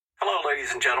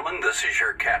Ladies and gentlemen, this is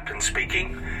your captain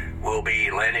speaking. We'll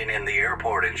be landing in the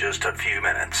airport in just a few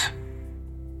minutes.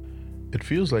 It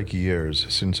feels like years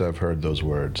since I've heard those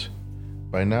words.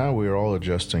 By now, we are all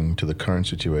adjusting to the current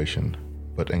situation,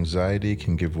 but anxiety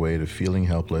can give way to feeling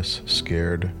helpless,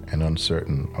 scared, and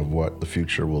uncertain of what the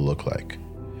future will look like.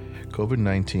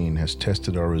 COVID-19 has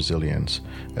tested our resilience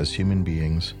as human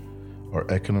beings, our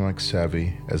economic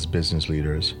savvy as business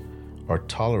leaders, our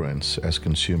tolerance as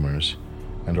consumers,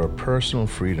 and our personal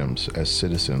freedoms as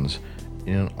citizens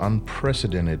in an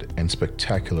unprecedented and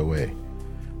spectacular way.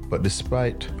 But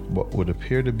despite what would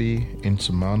appear to be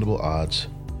insurmountable odds,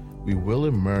 we will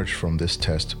emerge from this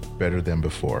test better than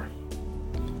before.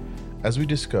 As we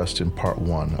discussed in part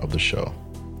 1 of the show,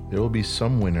 there will be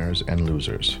some winners and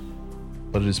losers,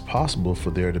 but it is possible for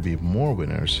there to be more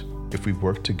winners if we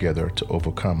work together to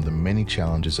overcome the many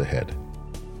challenges ahead.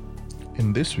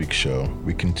 In this week's show,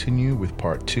 we continue with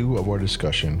part 2 of our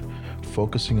discussion,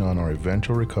 focusing on our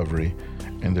eventual recovery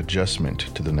and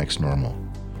adjustment to the next normal,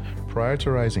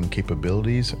 prioritizing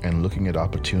capabilities and looking at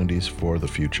opportunities for the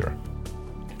future.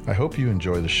 I hope you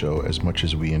enjoy the show as much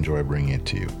as we enjoy bringing it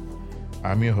to you.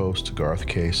 I'm your host, Garth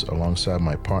Case, alongside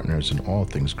my partners in all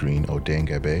things green, Odain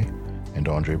Gabe and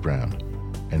Andre Brown,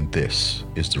 and this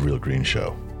is The Real Green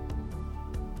Show.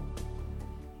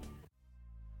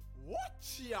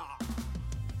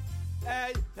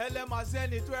 Hey, tell them a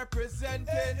Zenith representing.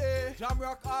 Hey,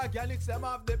 Jamrock Organics, them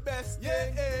have the best.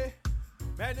 Yeah,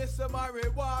 medicine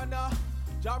marijuana.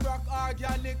 Jamrock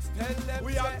Organics, tell them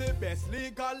we have the best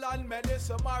legal and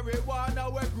medicine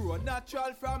marijuana. We grow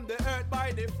natural from the earth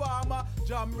by the farmer.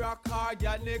 Jamrock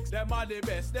Organics, them are the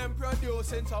best. Them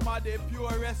producing some of the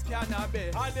purest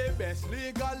cannabis. Are the best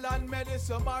legal and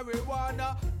medicine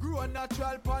marijuana. Grow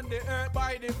natural from the earth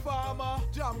by the farmer.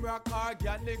 Jamrock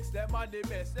Organics, them are the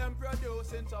best. Them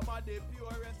producing some of the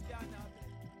purest cannabis.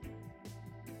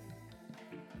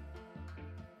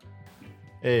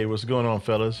 Hey, what's going on,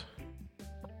 fellas?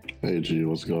 Hey G,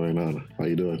 what's going on? How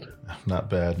you doing? Not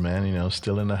bad, man. You know,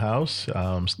 still in the house.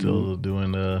 Still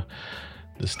doing the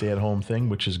stay-at-home thing,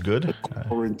 which is good.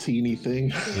 Quarantine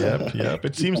thing. Yep.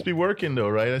 It seems to be working though,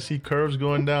 right? I see curves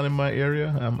going down in my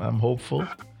area. I'm hopeful.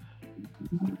 How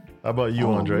about you,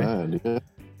 Andre? Man, yeah.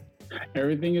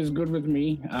 Everything is good with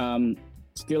me.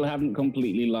 Still haven't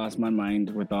completely lost my mind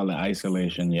with all the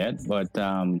isolation yet, but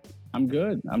I'm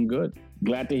good.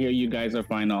 Glad to hear you guys are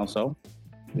fine also.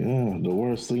 Yeah, the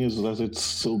worst thing is that it's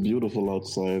so beautiful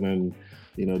outside and,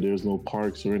 you know, there's no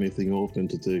parks or anything open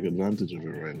to take advantage of it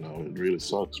right now. It really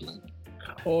sucks, man.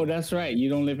 Oh, that's right. You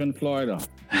don't live in Florida.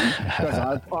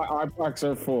 Because our parks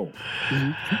are full.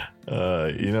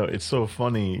 You know, it's so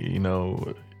funny, you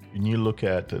know, when you look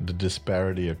at the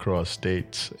disparity across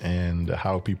states and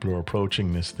how people are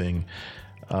approaching this thing,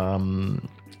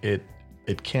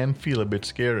 it can feel a bit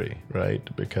scary, right?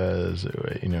 Because,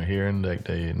 you know, here in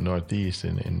the Northeast,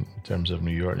 in terms of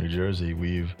New York, New Jersey,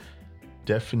 we've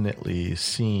definitely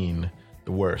seen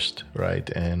the worst, right?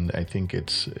 And I think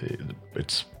it's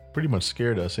pretty much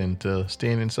scared us into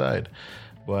staying inside.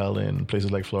 While in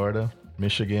places like Florida,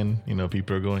 Michigan, you know,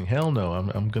 people are going, hell no,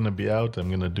 I'm gonna be out. I'm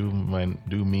gonna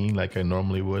do me like I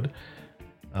normally would.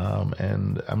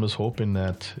 And I'm just hoping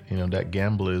that, you know, that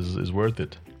gamble is worth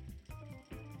it.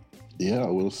 Yeah,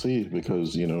 we'll see,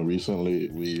 because, you know, recently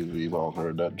we've all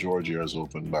heard that Georgia has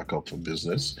opened back up for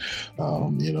business.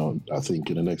 You know, I think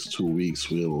in the next 2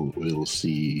 weeks we'll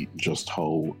see just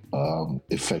how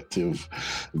effective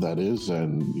that is,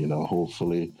 and, you know,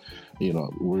 hopefully, you know,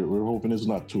 we're hoping it's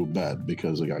not too bad,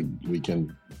 because we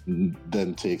can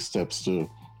then take steps to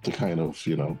kind of,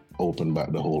 you know, open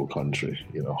back the whole country,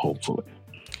 you know, hopefully.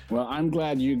 Well, I'm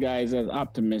glad you guys are as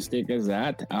optimistic as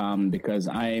that, because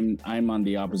I'm on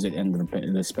the opposite end of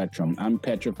the spectrum. I'm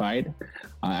petrified.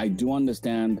 I do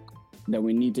understand that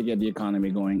we need to get the economy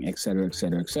going, et cetera, et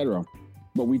cetera, et cetera.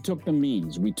 But we took the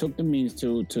means. We took the means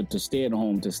to stay at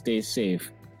home, to stay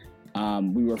safe.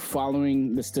 We were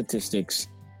following the statistics,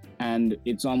 and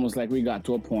it's almost like we got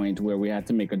to a point where we had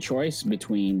to make a choice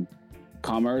between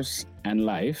commerce and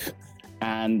life,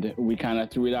 and we kind of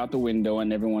threw it out the window,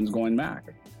 and everyone's going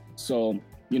back. So,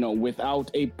 you know,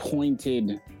 without a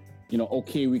pointed, you know,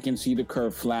 okay, we can see the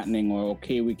curve flattening, or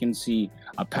okay, we can see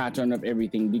a pattern of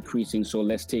everything decreasing, so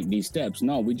let's take these steps.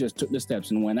 No, we just took the steps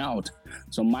and went out.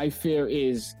 So my fear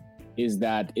is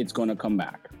that it's going to come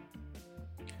back.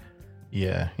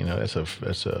 Yeah, you know, that's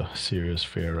a serious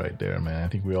fear right there, man. I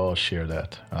think we all share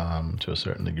that to a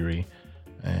certain degree.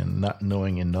 And not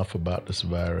knowing enough about this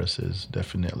virus is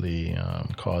definitely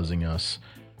causing us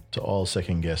to all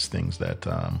second guess things that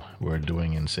we're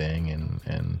doing and saying,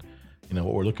 and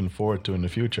what we're looking forward to in the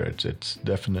future. It's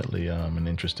definitely an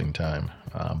interesting time.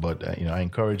 But I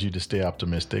encourage you to stay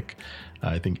optimistic.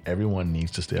 I think everyone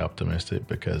needs to stay optimistic,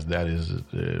 because that is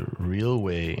the real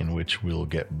way in which we'll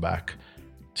get back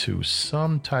to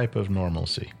some type of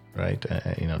normalcy, right?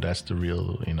 That's the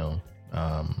real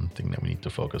thing that we need to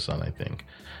focus on, I think,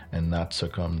 and not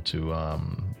succumb to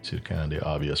kind of the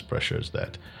obvious pressures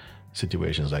that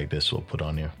situations like this will put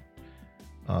on you.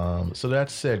 So that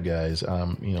said, guys,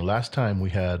 last time we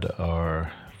had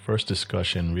our first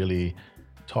discussion really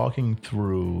talking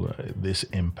through this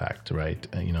impact, right?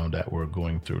 That we're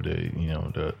going through.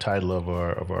 The title of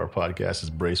our podcast is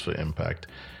Brace for Impact.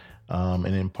 And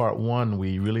in part one,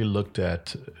 we really looked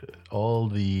at all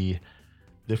the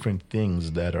different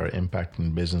things that are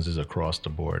impacting businesses across the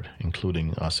board,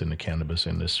 including us in the cannabis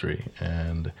industry.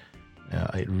 And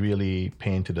it really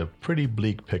painted a pretty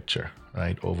bleak picture,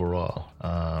 right, overall.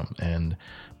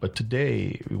 But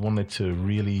today we wanted to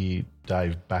really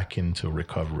dive back into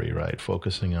recovery, right?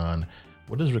 Focusing on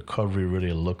what does recovery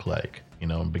really look like,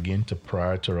 and begin to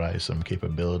prioritize some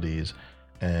capabilities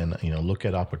and, look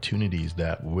at opportunities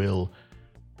that will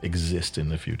exist in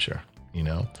the future,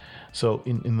 So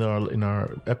in our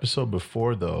episode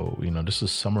before, though, this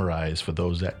is summarized for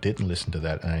those that didn't listen to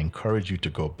that. And I encourage you to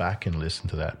go back and listen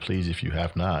to that, please, if you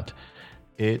have not.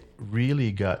 It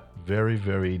really got very,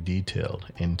 very detailed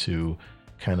into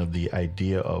kind of the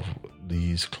idea of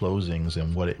these closings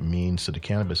and what it means to the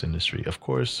cannabis industry. Of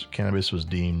course, cannabis was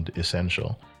deemed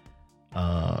essential.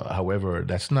 However,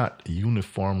 that's not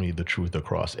uniformly the truth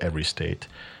across every state.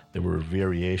 There were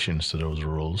variations to those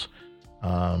rules.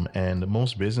 And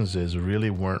most businesses really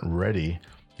weren't ready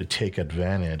to take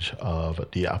advantage of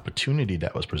the opportunity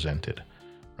that was presented,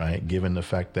 right? Given the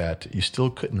fact that you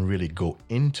still couldn't really go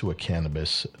into a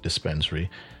cannabis dispensary.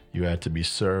 You had to be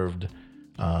served,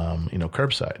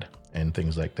 curbside and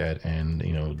things like that. And,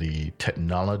 the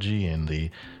technology and the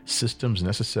systems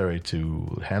necessary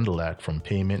to handle that, from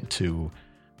payment to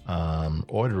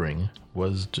ordering,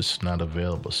 was just not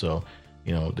available. So,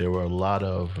 there were a lot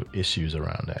of issues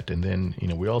around that. And then,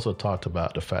 we also talked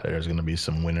about the fact that there's going to be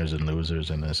some winners and losers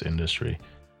in this industry,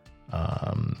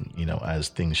 as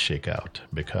things shake out,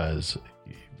 because,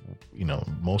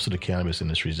 most of the cannabis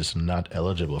industry is just not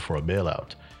eligible for a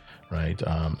bailout, right?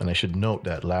 And I should note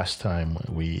that last time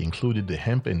we included the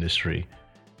hemp industry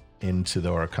into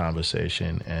our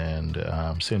conversation. And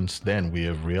since then, we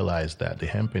have realized that the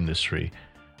hemp industry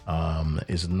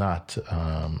is not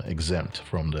exempt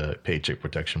from the Paycheck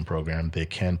Protection Program. They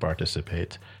can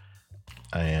participate.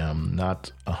 I am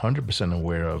not 100%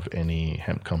 aware of any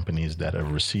hemp companies that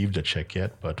have received a check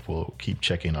yet, but we'll keep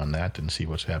checking on that and see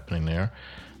what's happening there.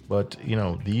 But,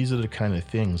 these are the kind of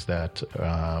things that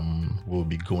we'll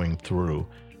be going through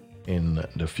in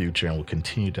the future and will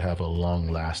continue to have a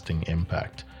long-lasting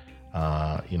impact.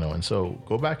 And so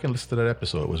go back and listen to that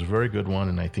episode. It was a very good one,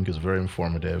 and I think it's very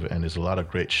informative, and there's a lot of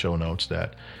great show notes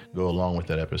that go along with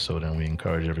that episode, and we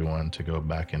encourage everyone to go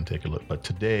back and take a look. But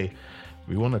today,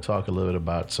 we want to talk a little bit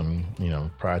about some,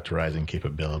 prioritizing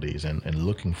capabilities and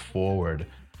looking forward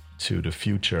to the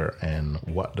future and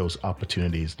what those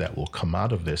opportunities that will come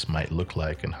out of this might look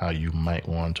like, and how you might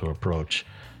want to approach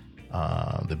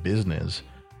the business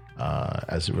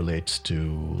as it relates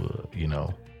to,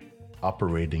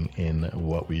 operating in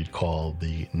what we'd call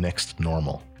the next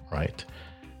normal, right?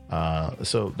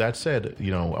 So that said,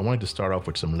 I wanted to start off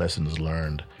with some lessons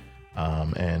learned.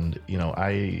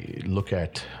 I look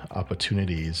at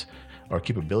opportunities, or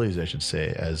capabilities, I should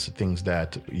say, as things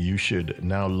that you should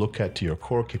now look at your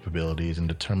core capabilities and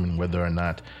determine whether or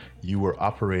not you were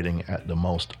operating at the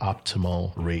most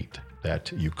optimal rate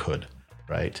that you could,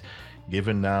 right?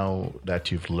 Given now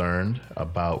that you've learned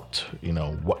about,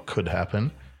 what could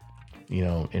happen,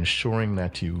 ensuring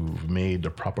that you've made the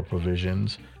proper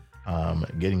provisions,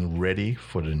 getting ready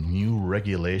for the new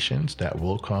regulations that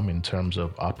will come in terms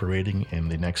of operating in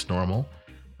the next normal,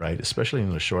 right? Especially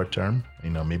in the short term,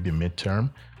 maybe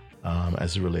midterm,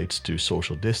 as it relates to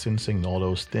social distancing and all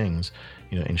those things,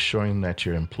 ensuring that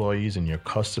your employees and your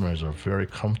customers are very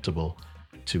comfortable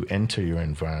to enter your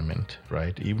environment,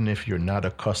 right? Even if you're not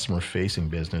a customer-facing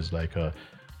business like a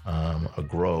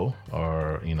grow,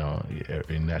 or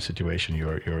in that situation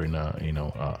you're in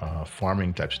a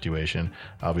farming type situation.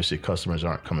 Obviously customers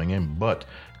aren't coming in, but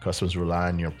customers rely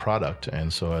on your product,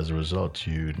 and so as a result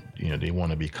they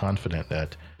want to be confident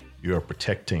that you're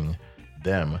protecting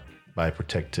them by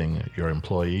protecting your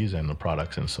employees and the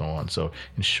products and so on. So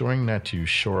ensuring that you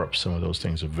shore up some of those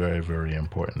things are very, very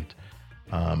important.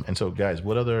 And so guys,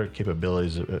 what other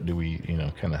capabilities do we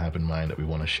kind of have in mind that we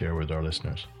want to share with our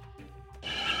listeners?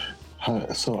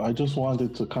 So I just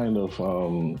wanted to kind of,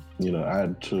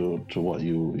 add to what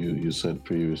you said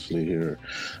previously here.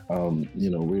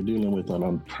 We're dealing with an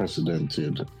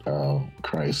unprecedented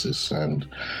crisis, and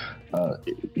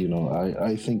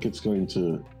I think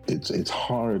it's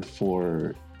hard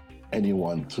for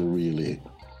anyone to really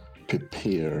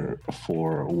prepare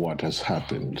for what has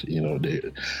happened.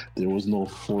 There was no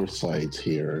foresight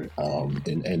here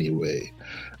in any way.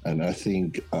 And I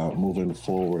think moving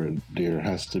forward, there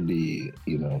has to be,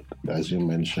 as you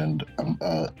mentioned,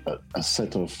 a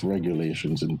set of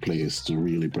regulations in place to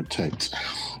really protect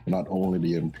not only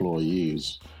the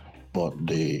employees, but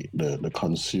the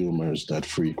consumers that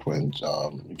frequent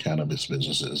cannabis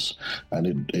businesses.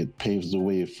 And it paves the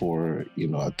way for,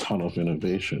 a ton of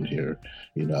innovation here,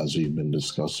 as we've been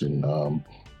discussing.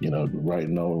 Right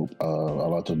now, a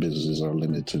lot of businesses are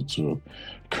limited to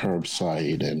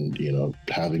curbside and,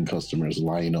 having customers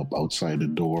line up outside the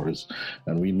doors.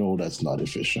 And we know that's not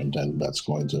efficient, and that's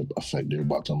going to affect their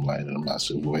bottom line in a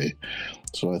massive way.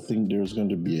 So I think there's going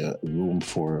to be a room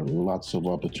for lots of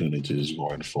opportunities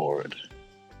going forward.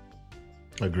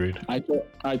 Agreed. I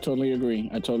totally agree.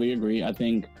 I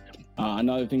think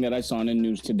another thing that I saw in the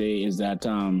news today is that,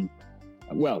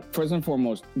 first and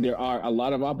foremost, there are a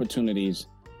lot of opportunities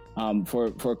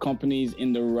for companies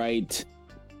in the right,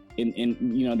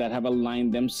 in that have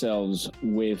aligned themselves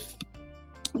with,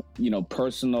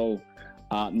 personal,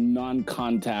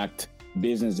 non-contact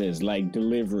businesses like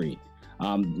delivery.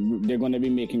 They're going to be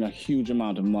making a huge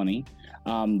amount of money.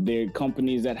 There are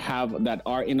companies that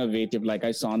are innovative, like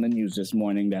I saw in the news this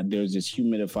morning that there's this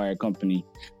humidifier company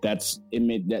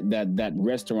that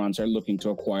restaurants are looking to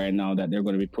acquire now, that they're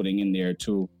going to be putting in there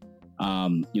to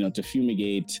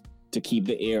fumigate, to keep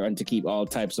the air and to keep all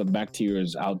types of bacteria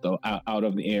out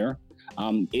of the air.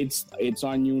 It's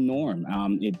our new norm.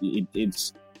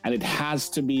 And it has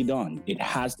to be done.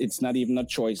 It's not even a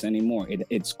choice anymore.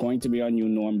 It's going to be our new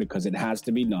norm because it has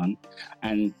to be done.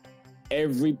 And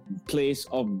every place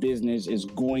of business is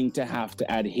going to have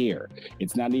to adhere.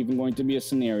 It's not even going to be a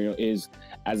scenario is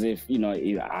as if,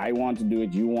 I want to do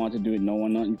it, you want to do it, no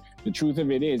one. The truth of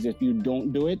it is, if you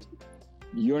don't do it,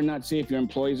 you're not safe, your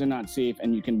employees are not safe,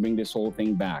 and you can bring this whole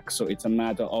thing back. So it's a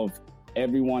matter of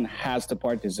everyone has to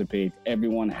participate.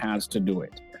 Everyone has to do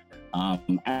it.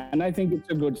 And I think it's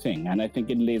a good thing. And I think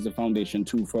it lays the foundation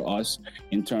too for us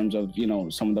in terms of,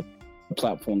 some of the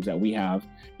platforms that we have.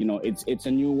 It's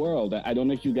a new world. I don't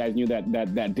know if you guys knew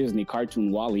that Disney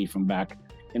cartoon WALL-E from back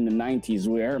in the 90s,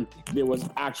 where there was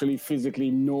actually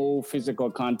physically no physical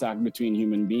contact between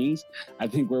human beings. I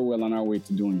think we're well on our way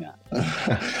to doing that.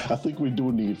 I think we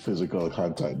do need physical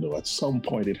contact, though. At some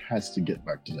point, it has to get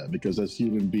back to that, because as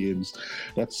human beings,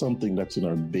 that's something that's in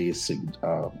our basic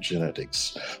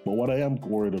genetics. But what I am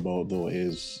worried about, though,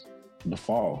 is the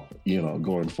fall,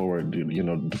 going forward.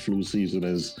 The flu season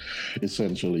is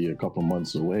essentially a couple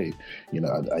months away.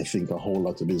 I think a whole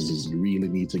lot of businesses really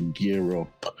need to gear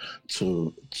up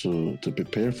to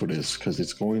prepare for this, because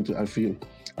it's going to,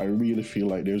 I really feel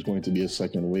like there's going to be a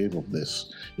second wave of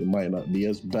this. It might not be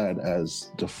as bad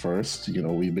as the first.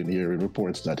 We've been hearing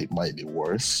reports that it might be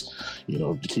worse.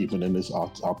 Keeping in this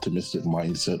optimistic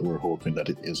mindset, we're hoping that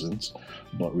it isn't.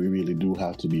 But we really do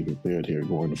have to be prepared here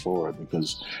going forward,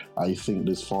 because I think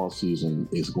this fall season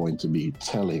is going to be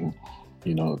telling,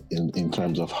 in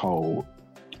terms of how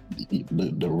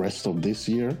the rest of this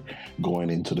year going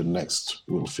into the next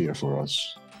will fare for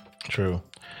us. True.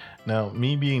 Now,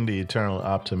 me being the eternal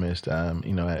optimist,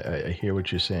 I hear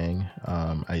what you're saying.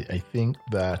 I think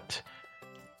that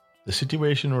the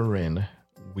situation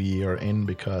we are in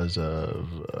because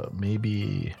of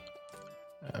maybe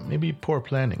poor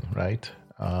planning, right?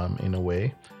 In a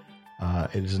way,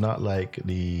 it is not like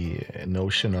the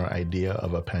notion or idea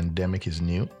of a pandemic is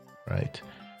new, right?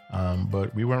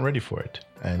 But we weren't ready for it.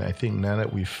 And I think now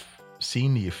that we've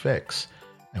seen the effects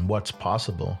and what's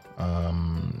possible,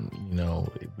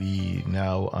 we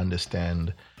now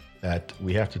understand that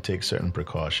we have to take certain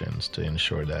precautions to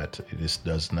ensure that this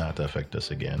does not affect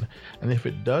us again. And if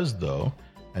it does, though,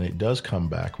 and it does come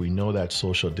back, we know that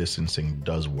social distancing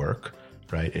does work,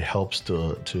 right? It helps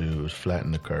to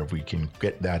flatten the curve. We can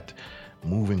get that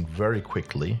moving very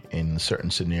quickly in certain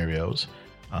scenarios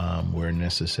where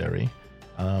necessary.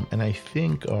 And I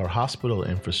think our hospital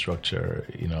infrastructure,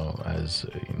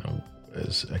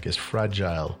 as I guess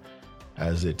fragile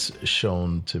as it's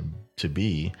shown to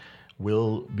be,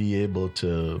 will be able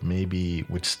to maybe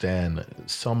withstand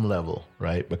some level,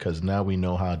 right? Because now we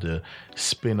know how to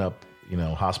spin up,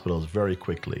 hospitals very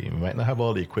quickly. We might not have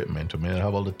all the equipment, we might not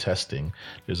have all the testing.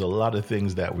 There's a lot of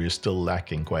things that we're still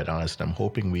lacking, quite honest. I'm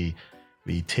hoping we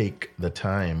we take the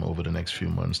time over the next few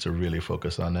months to really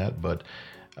focus on that. But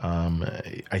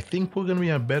I think we're going to be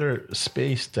in a better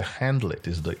space to handle it.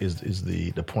 Is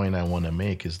the point I want to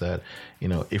make, is that, you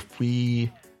know, if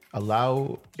we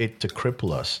allow it to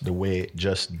cripple us the way it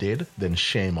just did, then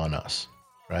shame on us,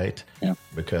 right? Yeah.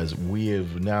 Because we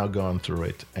have now gone through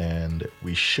it, and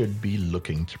we should be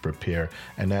looking to prepare.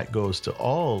 And that goes to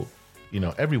all, you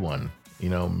know, everyone, you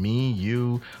know, me,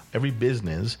 you, every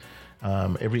business,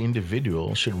 every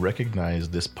individual should recognize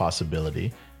this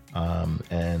possibility.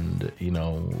 And, you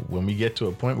know, when we get to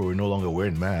a point where we're no longer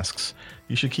wearing masks,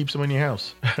 you should keep some in your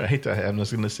house, right? I'm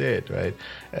just going to say it, right?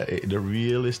 The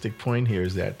realistic point here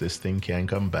is that this thing can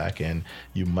come back, and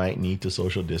you might need to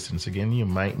social distance again. You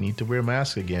might need to wear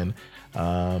masks again,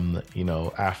 you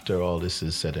know, after all this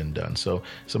is said and done. So,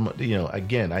 you know,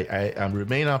 again, I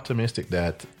remain optimistic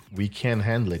that we can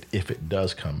handle it if it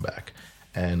does come back.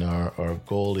 And our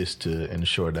goal is to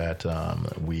ensure that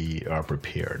we are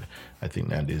prepared. I think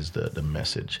that is the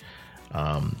message.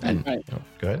 And you know,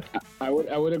 go ahead. I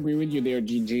would agree with you there,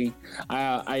 GG.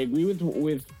 I agree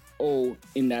with O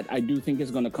in that I do think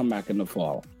it's going to come back in the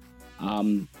fall,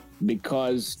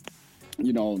 because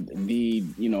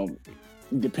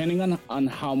depending on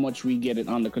how much we get it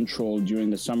under control during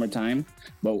the summertime,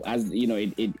 but as you know,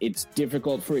 it's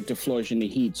difficult for it to flourish in the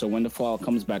heat. So when the fall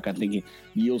comes back, I think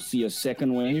you'll see a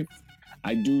second wave.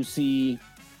 I do see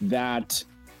that,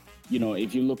 you know,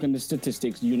 if you look in the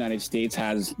statistics, the United States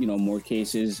has, you know, more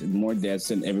cases, more deaths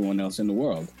than everyone else in the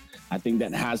world. I think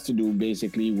that has to do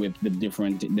basically with the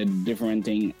different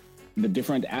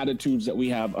attitudes that we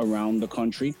have around the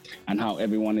country and how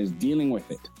everyone is dealing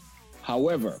with it.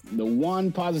 However, the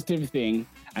one positive thing,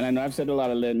 and I know I've said a lot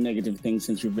of negative things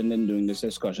since we've been doing this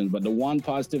discussion, but the one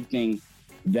positive thing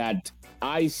that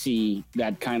I see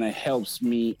that kind of helps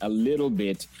me a little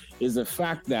bit is the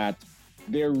fact that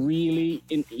they're really,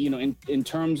 in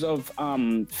terms of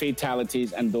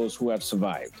fatalities and those who have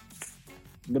survived,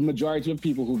 the majority of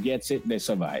people who gets it, they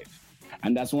survive.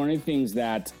 And that's one of the things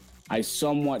that I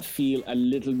somewhat feel a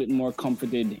little bit more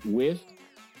comforted with.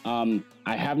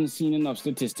 I haven't seen enough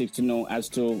statistics to know as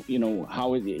to, you know, how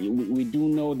we do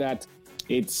know that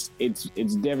it's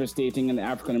devastating in the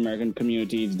African American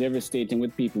community. It's devastating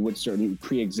with people with certain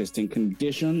pre-existing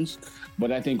conditions,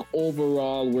 but I think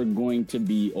overall we're going to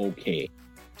be okay.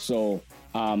 So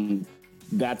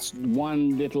that's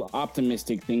one little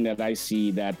optimistic thing that I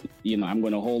see that, you know, I'm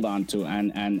going to hold on to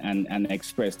and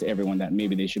express to everyone that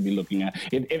maybe they should be looking at.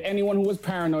 If anyone who was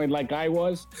paranoid like I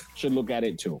was should look at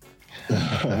it too.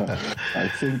 I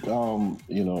think,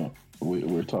 you know,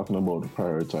 we're talking about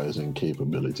prioritizing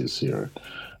capabilities here.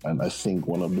 And I think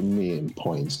one of the main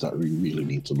points that we really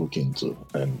need to look into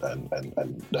and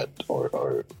that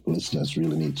our listeners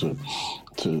really need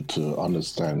to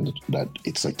understand that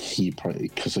it's a key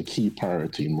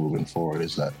priority moving forward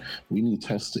is that we need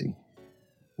testing.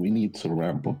 We need to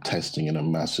ramp up testing in a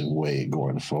massive way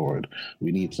going forward.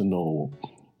 We need to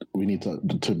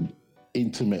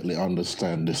intimately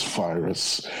understand this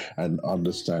virus and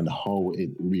understand how it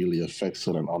really affects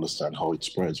it and understand how it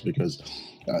spreads, because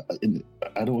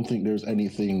I don't think there's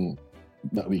anything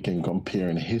that we can compare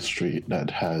in history that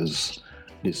has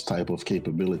this type of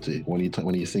capability. When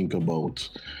you think about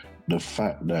the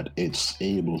fact that it's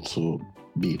able to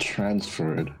be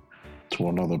transferred to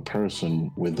another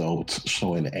person without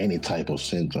showing any type of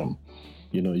symptom.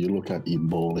 You know, you look at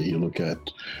Ebola, you look at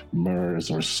MERS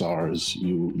or SARS,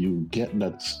 you get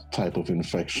that type of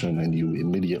infection and you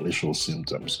immediately show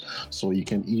symptoms. So you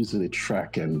can easily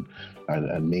track and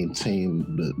maintain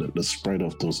the spread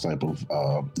of those type of,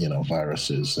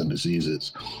 viruses and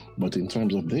diseases. But in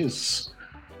terms of this,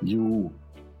 you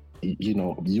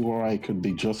or I could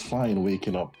be just fine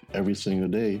waking up every single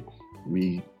day.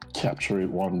 We capture it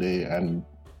one day and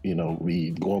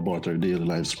we go about our daily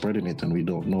life spreading it, and we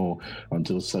don't know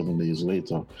until 7 days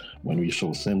later when we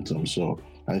show symptoms. So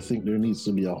I think there needs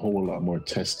to be a whole lot more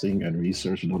testing and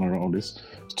research done around this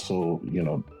so,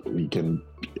 we can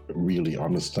really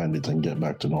understand it and get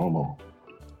back to normal.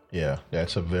 Yeah,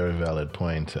 that's a very valid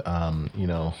point.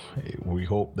 We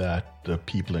hope that the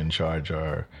people in charge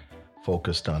are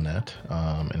focused on that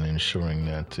and ensuring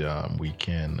that we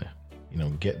can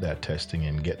get that testing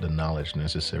and get the knowledge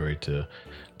necessary to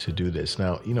do this.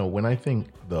 Now, when I think,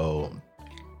 though,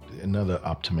 another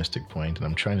optimistic point, and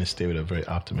I'm trying to stay with a very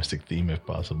optimistic theme if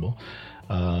possible,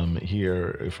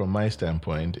 here from my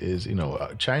standpoint is,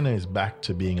 China is back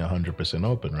to being 100%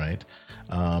 open, right?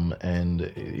 And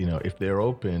if they're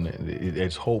open,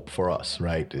 it's hope for us,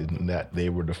 right? In that they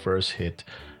were the first hit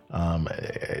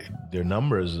Their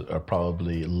numbers are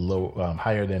probably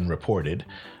higher than reported.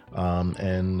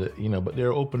 But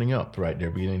they're opening up, right?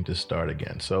 They're beginning to start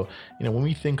again. So, when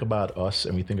we think about us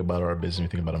and we think about our business,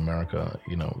 we think about America,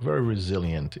 very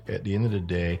resilient. At the end of the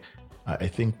day, I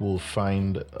think we'll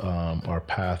find our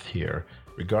path here,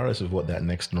 regardless of what that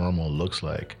next normal looks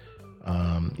like.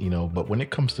 But when it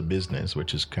comes to business,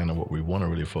 which is kind of what we want to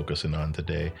really focus in on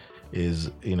today,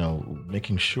 is,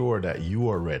 making sure that you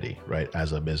are ready, right,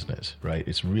 as a business, right?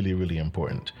 It's really, really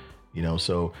important.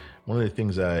 So one of the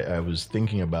things I was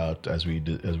thinking about as we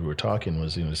were talking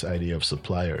was, this idea of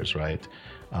suppliers, right?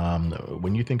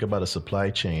 When you think about a supply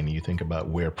chain, you think about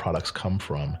where products come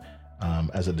from.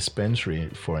 As a dispensary,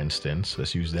 for instance,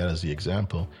 let's use that as the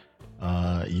example.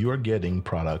 You are getting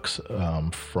products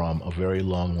from a very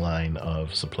long line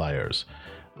of suppliers.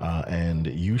 And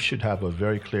you should have a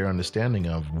very clear understanding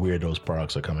of where those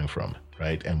products are coming from,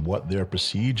 right? And what their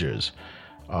procedures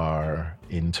are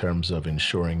in terms of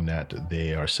ensuring that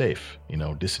they are safe,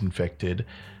 disinfected,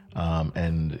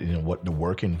 and what the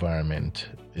work environment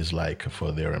is like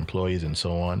for their employees and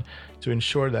so on, to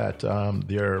ensure that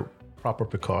there are proper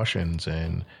precautions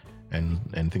and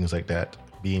things like that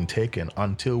being taken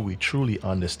until we truly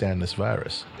understand this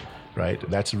virus. Right?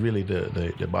 That's really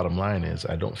the bottom line. Is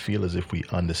I don't feel as if we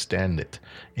understand it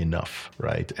enough,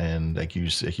 right? And like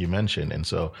you mentioned, and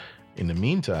so in the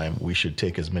meantime, we should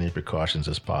take as many precautions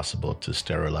as possible to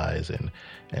sterilize and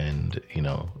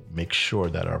make sure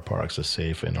that our products are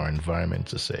safe and our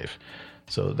environments are safe.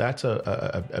 So that's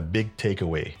a big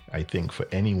takeaway, I think, for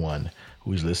anyone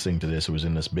who's listening to this, who's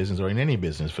in this business or in any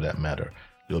business for that matter.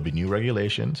 There'll be new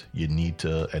regulations. You need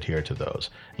to adhere to those.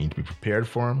 You need to be prepared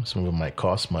for them. Some of them might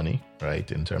cost money, right,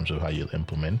 in terms of how you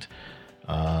implement.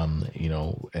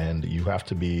 And you have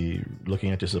to be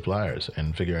looking at your suppliers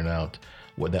and figuring out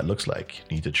what that looks like.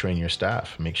 You need to train your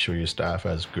staff. Make sure your staff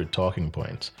has good talking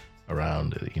points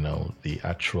around, the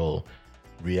actual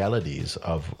realities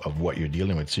of what you're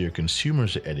dealing with. So your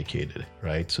consumers are educated,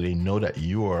 right? So they know that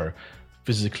you are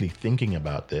physically thinking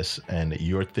about this and that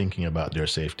you're thinking about their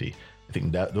safety. I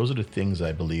think that those are the things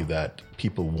I believe that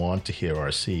people want to hear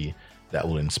or see that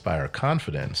will inspire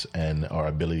confidence and our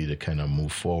ability to kind of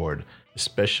move forward,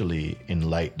 especially in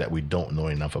light that we don't know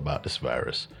enough about this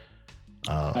virus.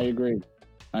 I agree.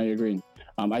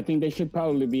 I think there should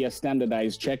probably be a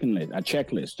standardized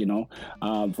checklist,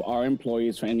 for our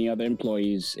employees, for any other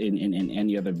employees in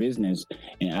any other business.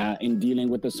 In dealing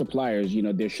with the suppliers,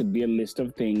 there should be a list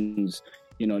of things,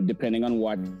 depending on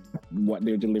what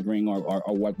they're delivering or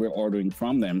what we're ordering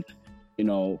from them.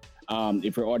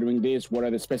 If we're ordering this, what are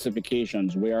the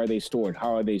specifications? Where are they stored?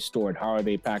 How are they stored? How are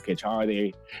they packaged? How are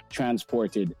they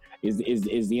transported?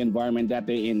 Is the environment that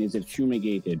they're in, is it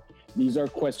fumigated? These are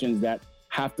questions that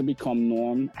have to become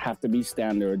norm, have to be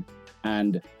standard.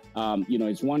 And,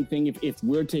 it's one thing if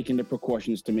we're taking the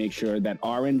precautions to make sure that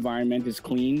our environment is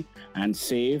clean and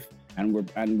safe and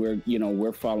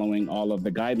we're following all of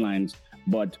the guidelines.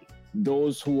 But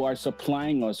those who are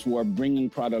supplying us, who are bringing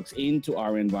products into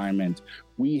our environment,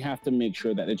 we have to make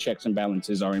sure that the checks and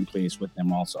balances are in place with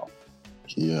them also.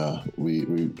 Yeah,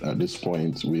 we at this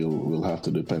point we'll have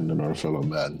to depend on our fellow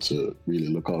man to really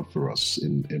look out for us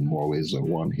in more ways than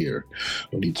one here.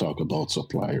 When you talk about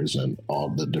suppliers and all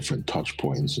the different touch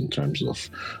points in terms of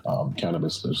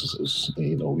cannabis businesses,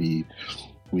 we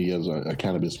as a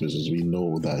cannabis business, we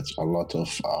know that a lot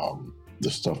of the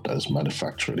stuff that is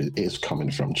manufactured is coming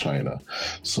from China.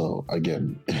 So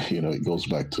again, it goes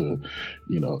back to,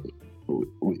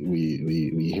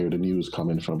 we hear the news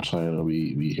coming from China.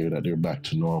 We hear that they're back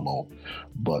to normal,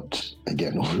 but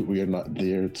again, we are not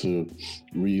there to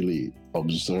really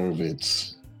observe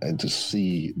it and to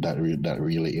see that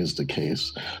really is the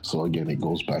case. So again, it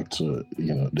goes back to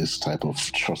this type of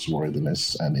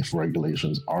trustworthiness, and if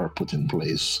regulations are put in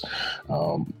place,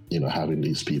 having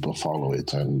these people follow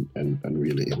it and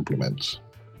really implement.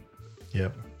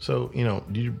 Yep. So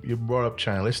you brought up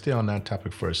China. Let's stay on that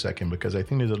topic for a second, because I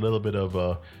think there's a little bit of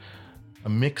a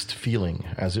mixed feeling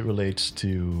as it relates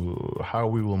to how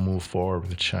we will move forward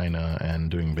with China and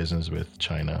doing business with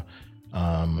China.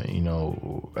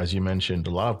 As you mentioned,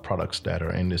 a lot of products that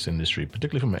are in this industry,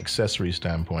 particularly from an accessory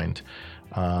standpoint,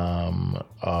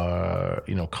 are,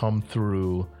 come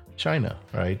through China,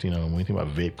 right? When we think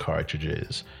about vape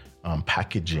cartridges,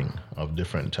 packaging of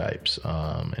different types,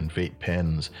 and vape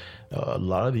pens, a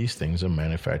lot of these things are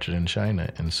manufactured in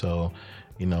China. And so,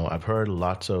 I've heard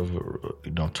lots of,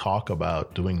 talk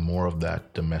about doing more of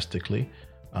that domestically.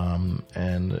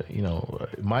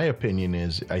 My opinion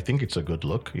is, I think it's a good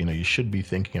look. You should be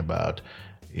thinking about,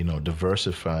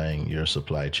 diversifying your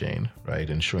supply chain, right?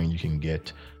 Ensuring you can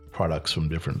get products from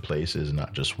different places,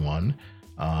 not just one,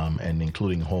 and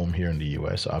including home here in the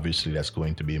U.S. Obviously, that's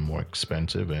going to be more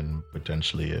expensive and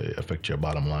potentially affect your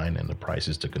bottom line and the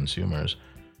prices to consumers.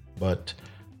 But,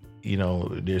 you know,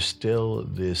 there's still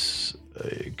this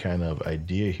kind of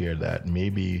idea here that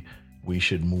maybe we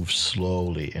should move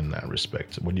slowly in that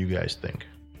respect. What do you guys think?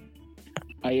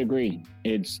 I agree.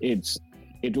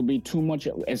 It will be too much,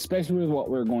 especially with what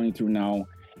we're going through now,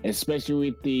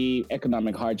 especially with the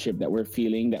economic hardship that we're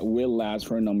feeling that will last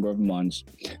for a number of months.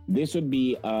 This would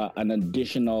be an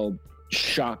additional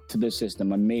shock to the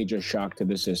system, a major shock to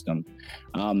the system.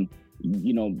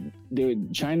 You know,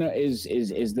 China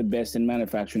is the best in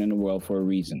manufacturing in the world for a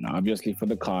reason, obviously for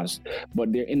the cost,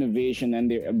 but their innovation and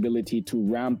their ability to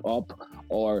ramp up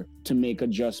or to make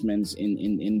adjustments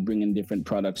in bringing different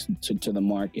products to the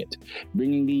market.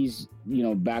 Bringing these, you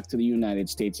know, back to the United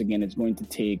States, again, it's going to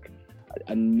take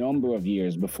a number of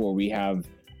years before we have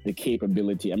the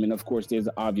capability. I mean, of course, there's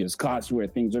obvious costs where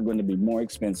things are going to be more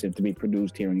expensive to be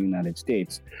produced here in the United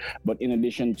States. But in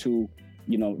addition to,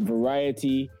 you know,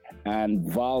 variety and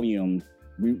volume,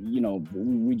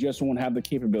 we just won't have the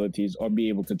capabilities or be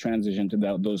able to transition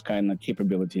to those kind of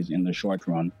capabilities in the short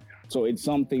run. So it's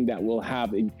something that will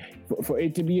have, for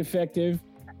it to be effective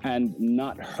and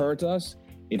not hurt us,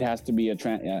 it has to be a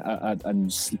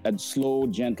slow,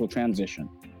 gentle transition.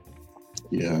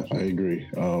 Yeah, I agree.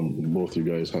 Both you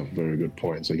guys have very good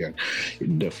points. Again,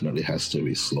 it definitely has to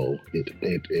be slow.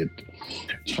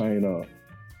 China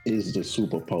is the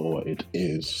superpower it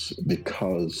is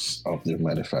because of their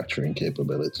manufacturing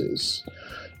capabilities.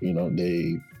 You know,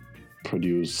 they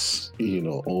produce, you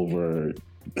know, over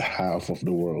half of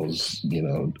the world's,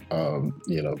 in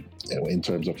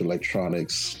terms of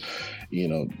electronics, you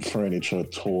know, furniture,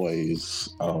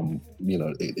 toys,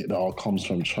 it all comes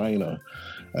from China.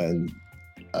 And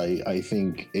I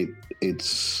think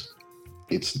it's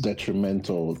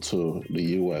detrimental to the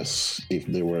U.S. if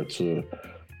they were to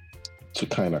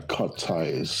kind of cut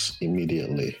ties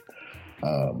immediately.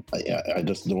 I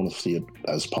just don't see it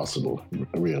as possible,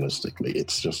 realistically.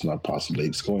 It's just not possible.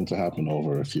 It's going to happen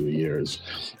over a few years,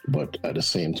 but at the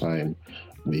same time,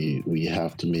 we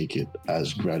have to make it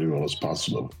as gradual as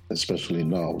possible, especially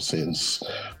now since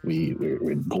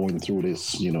we're going through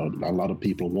this. You know, a lot of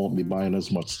people won't be buying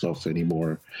as much stuff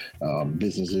anymore.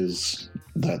 Businesses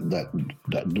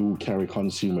that do carry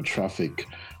consumer traffic,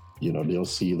 you know, they'll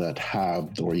see that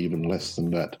halved or even less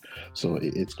than that. So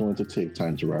it's going to take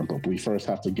time to ramp up. We first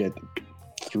have to get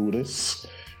through this,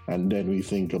 and then we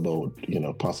think about, you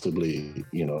know, possibly,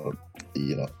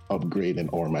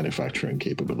 upgrading our manufacturing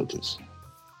capabilities.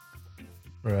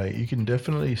 Right. You can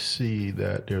definitely see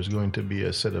that there's going to be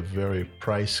a set of very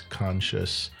price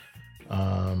conscious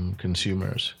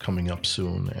consumers coming up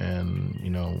soon. And, you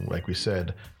know, like we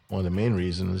said, one of the main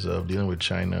reasons of dealing with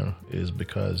China is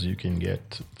because you can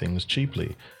get things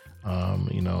cheaply.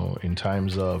 In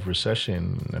times of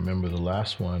recession, I remember the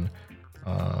last one,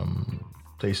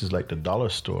 places like the dollar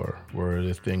store were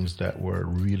the things that were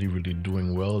really, really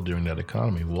doing well during that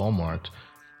economy, Walmart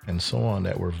and so on,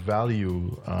 that were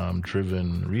value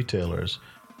driven retailers.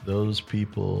 Those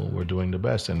people were doing the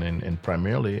best, and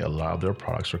primarily a lot of their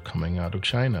products were coming out of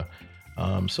China.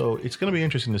 So it's going to be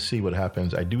interesting to see what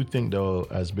happens. I do think, though,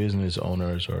 as business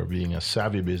owners or being a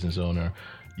savvy business owner,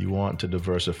 you want to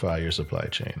diversify your supply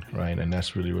chain, right? And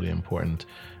that's really, really important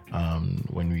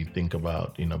when we think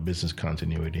about, you know, business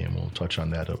continuity, and we'll touch on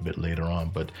that a bit later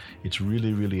on. But it's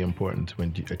really, really important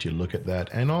that you look at that,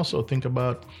 and also think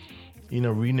about, you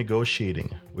know,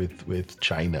 renegotiating with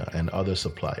China and other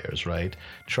suppliers, right?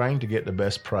 Trying to get the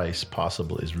best price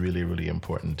possible is really, really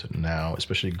important now,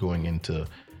 especially going into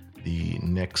the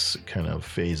next kind of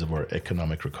phase of our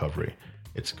economic recovery.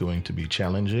 It's going to be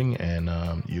challenging, and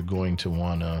you're going to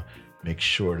want to make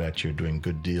sure that you're doing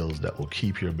good deals that will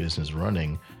keep your business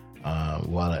running,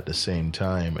 while at the same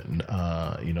time,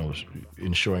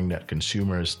 ensuring that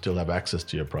consumers still have access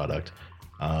to your product,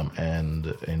 and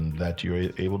that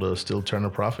you're able to still turn a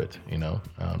profit. You know,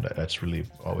 that's really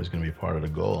always going to be part of the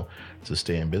goal to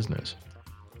stay in business.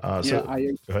 Go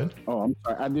ahead. Oh, I'm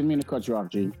sorry. I didn't mean to cut you off,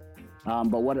 G.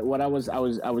 But what I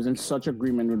was in such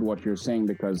agreement with what you're saying,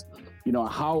 because, you know,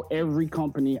 how every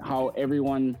company, how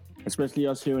everyone, especially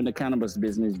us here in the cannabis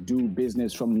business, do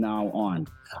business from now on.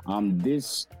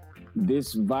 This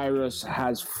virus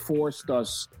has forced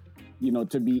us, you know,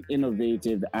 to be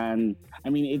innovative. And I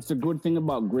mean, it's a good thing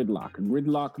about gridlock.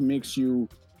 Gridlock makes you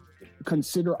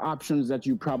consider options that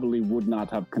you probably would not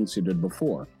have considered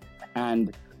before.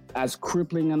 And as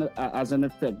crippling as an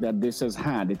effect that this has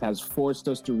had, it has forced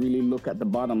us to really look at the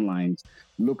bottom lines,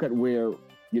 look at where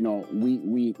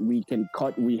we can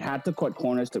cut. We had to cut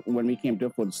corners when we came to a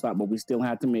full stop, but we still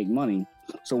had to make money.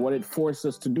 So what it forced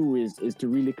us to do is to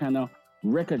really kind of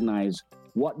recognize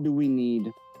what do we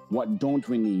need, what don't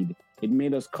we need. It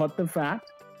made us cut the fat,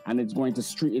 and it's going to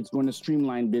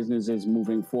streamline businesses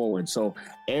moving forward. So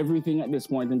everything at this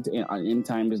point in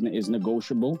time is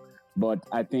negotiable. But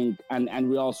I think, and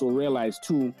we also realize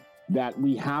too that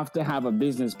we have to have a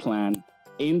business plan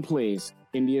in place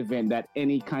in the event that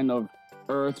any kind of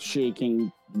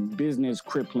earth-shaking,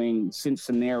 business-crippling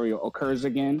scenario occurs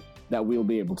again, that we'll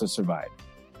be able to survive.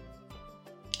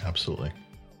 Absolutely.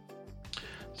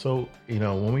 So,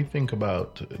 when we think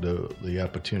about the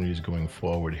opportunities going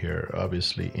forward here,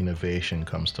 obviously innovation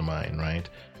comes to mind, right?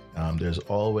 There's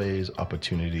always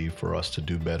opportunity for us to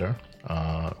do better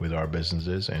with our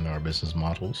businesses and our business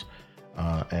models.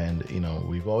 And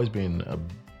we've always been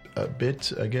a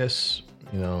bit, I guess,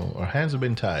 our hands have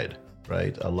been tied,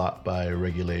 right? A lot by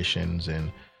regulations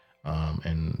and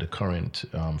the current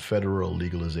federal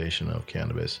legalization of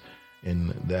cannabis,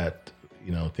 in that,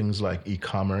 things like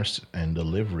e-commerce and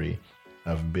delivery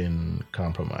have been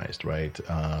compromised, right?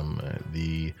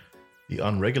 The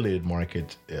unregulated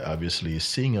market obviously is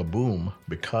seeing a boom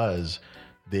because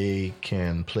they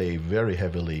can play very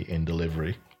heavily in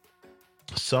delivery.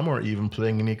 Some are even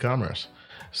playing in e-commerce.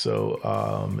 So,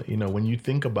 when you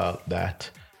think about that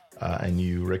and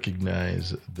you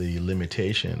recognize the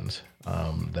limitations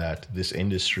that this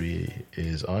industry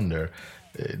is under,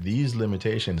 these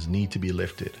limitations need to be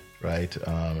lifted, right?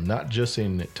 Not just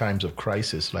in times of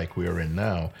crisis like we are in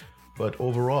now, but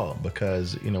overall,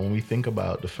 because, when we think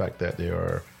about the fact that there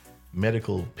are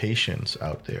medical patients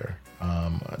out there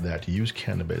that use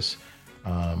cannabis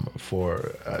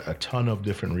for a ton of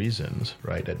different reasons,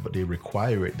 right? But they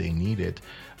require it, they need it,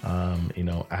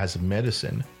 as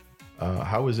medicine.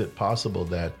 How is it possible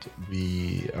that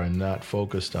we are not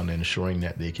focused on ensuring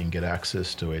that they can get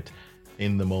access to it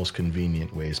in the most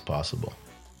convenient ways possible?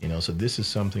 So this is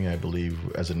something I believe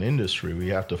as an industry we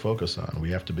have to focus on.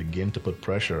 We have to begin to put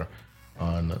pressure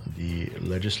on the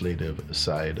legislative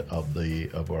side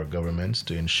of our governments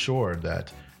to ensure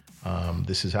that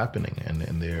this is happening,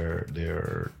 and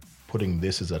they're putting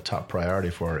this as a top priority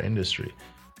for our industry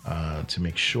to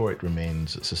make sure it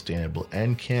remains sustainable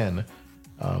and can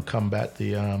combat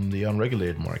the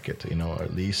unregulated market. Or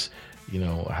at least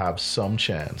have some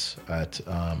chance at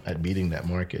beating that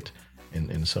market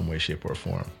in some way, shape, or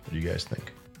form. What do you guys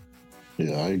think?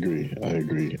 Yeah, I agree.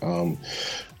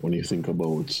 When you think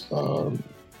about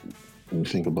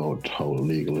how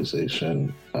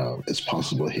legalization is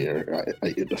possible here,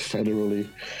 federally,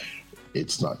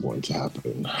 it's not going to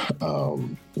happen.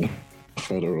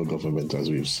 Federal government, as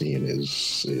we've seen,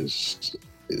 is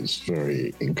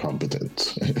very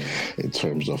incompetent in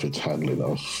terms of its handling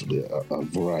of a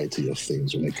variety of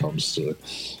things when it comes to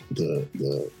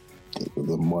the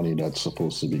money that's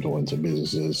supposed to be going to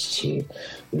businesses, to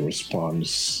the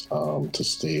response to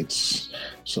states.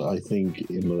 So I think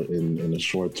in the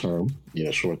short term,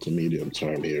 short to medium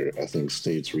term here, I think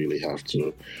states really have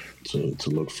to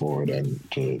look forward and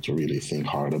to really think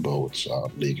hard about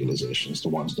legalizations, the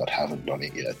ones that haven't done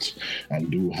it yet and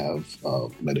do have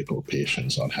medical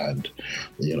patients on hand,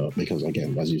 because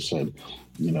again, as you said,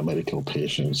 medical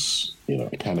patients,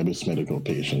 cannabis medical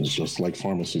patients, just like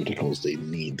pharmaceuticals, they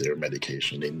need their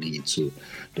medication. They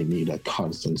need a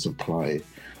constant supply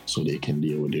so they can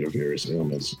deal with their various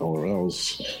ailments, or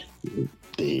else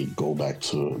they go back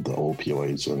to the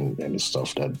opioids and the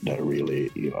stuff that really,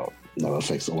 that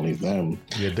affects only them.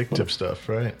 The addictive stuff,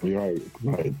 right? Right.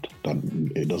 That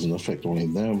it doesn't affect only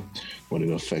them, but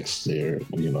it affects their,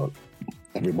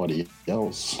 everybody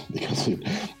else, because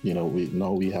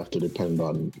we have to depend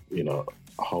on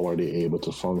how are they able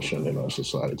to function in our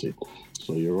society.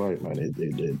 So you're right, man.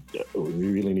 We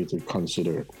really need to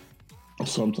consider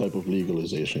some type of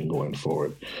legalization going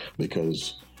forward,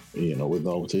 because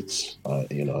without it,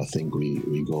 I think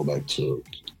we go back to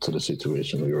the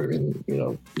situation we were in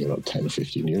 10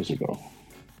 15 years ago.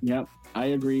 Yep, I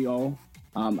agree.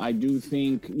 I do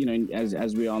think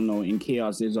as we all know, in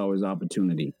chaos there's always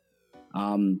opportunity.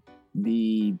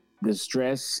 The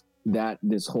stress that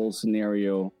this whole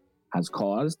scenario has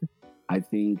caused, I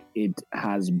think it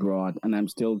has brought, and I'm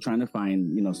still trying to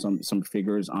find, some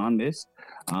figures on this.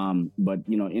 But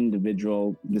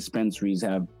individual dispensaries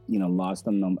have, lost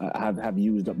them, have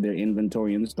used up their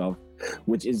inventory and stuff,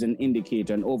 which is an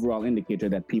overall indicator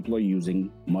that people are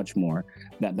using much more,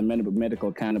 that the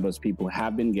medical cannabis people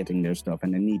have been getting their stuff,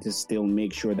 and they need to still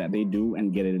make sure that they do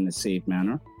and get it in a safe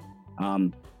manner.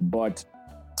 But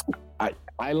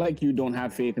I, like you, don't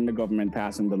have faith in the government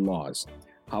passing the laws.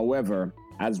 However,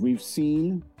 as we've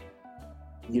seen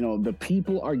the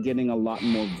people are getting a lot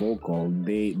more vocal.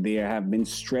 They have been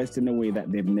stressed in a way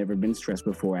that they've never been stressed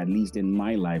before, at least in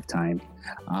my lifetime.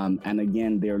 And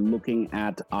again, they're looking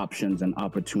at options and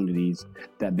opportunities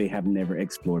that they have never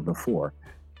explored before.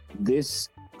 This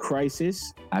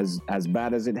crisis, as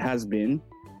bad as it has been,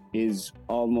 is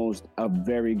almost a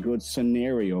very good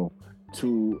scenario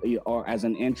or as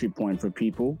an entry point for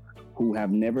people who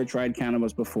have never tried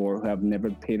cannabis before, who have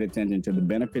never paid attention to the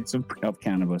benefits of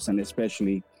cannabis, and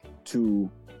especially to,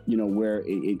 where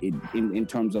in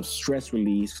terms of stress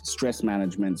release, stress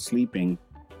management, sleeping,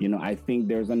 I think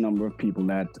there's a number of people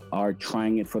that are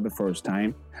trying it for the first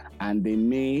time, and they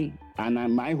may,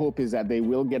 my hope is that they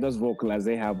will get as vocal as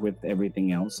they have with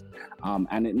everything else,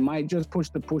 and it might just push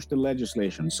the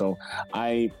legislation. So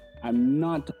I'm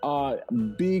not a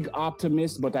big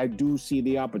optimist, but I do see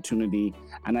the opportunity,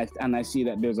 and I see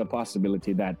that there's a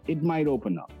possibility that it might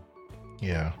open up.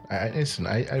 Yeah,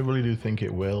 I really do think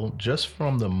it will. Just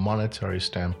from the monetary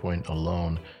standpoint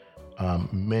alone,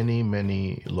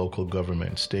 many local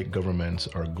governments, state governments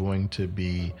are going to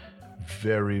be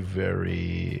very,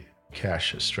 very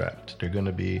cash strapped. They're going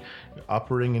to be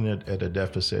operating at a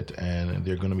deficit, and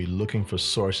they're going to be looking for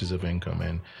sources of income.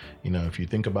 And if you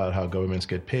think about how governments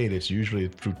get paid, it's usually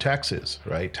through taxes,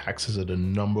 right? Taxes are the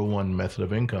number one method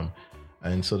of income,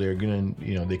 and so they're going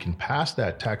to, they can pass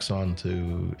that tax on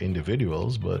to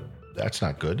individuals, but that's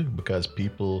not good because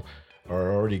people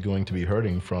are already going to be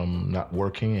hurting from not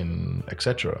working and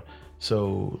etc.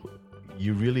 So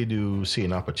you really do see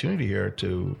an opportunity here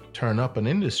to turn up an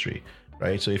industry.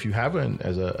 Right. So if you haven't,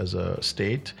 as a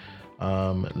state,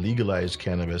 legalized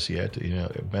cannabis yet,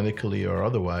 medically or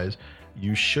otherwise,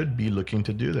 you should be looking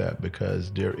to do that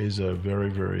because there is a very,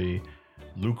 very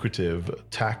lucrative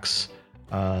tax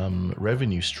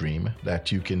revenue stream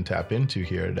that you can tap into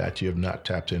here that you have not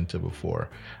tapped into before.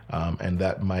 And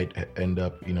that might end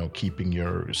up, keeping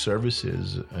your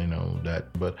services,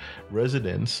 but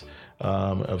residents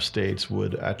of states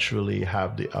would actually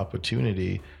have the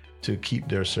opportunity to keep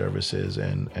their services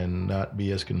and not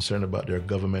be as concerned about their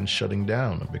government shutting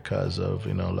down because of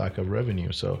lack of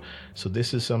revenue. So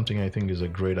this is something I think is a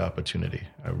great opportunity,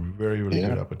 a very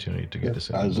good opportunity to get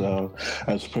this in.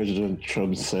 As President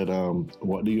Trump said,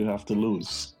 what do you have to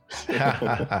lose? Was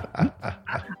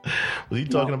he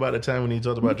talking about the time when he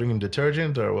talked about drinking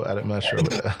detergent, or I'm not sure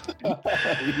what that.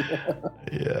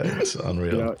 Yeah, it's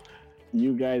unreal.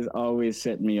 You guys always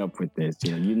set me up with this.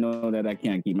 You know that I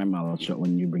can't keep my mouth shut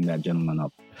when you bring that gentleman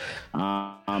up.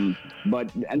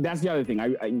 But that's the other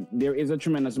thing. There is a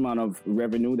tremendous amount of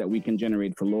revenue that we can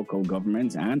generate for local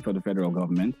governments and for the federal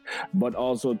government. But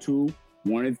also, too,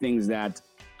 one of the things that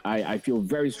I feel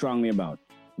very strongly about,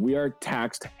 we are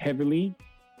taxed heavily,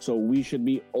 so we should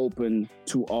be open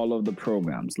to all of the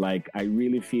programs. Like, I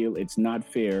really feel it's not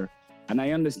fair. And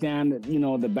I understand,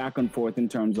 the back and forth in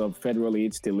terms of federally,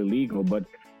 it's still illegal, but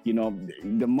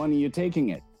the money you're taking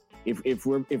it. If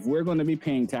we're going to be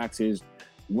paying taxes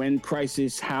when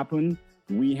crises happen,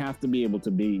 we have to be able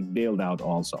to be bailed out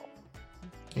also.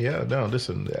 Yeah, no,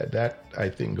 listen, that I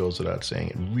think goes without saying.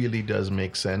 It really does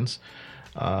make sense,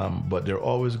 but they're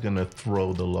always going to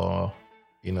throw the law,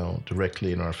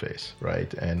 directly in our face,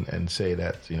 right? And say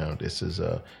that this is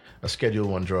a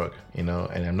Schedule I drug, and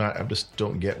I just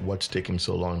don't get what's taking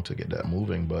so long to get that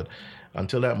moving. But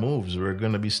until that moves, we're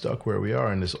going to be stuck where we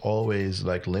are. And there's always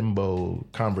like limbo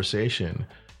conversation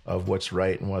of what's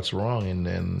right and what's wrong. And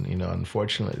then,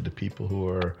 unfortunately, the people who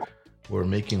are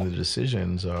making the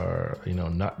decisions are,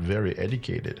 not very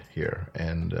educated here.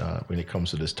 And when it comes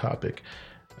to this topic,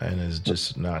 and is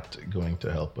just not going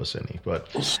to help us any. But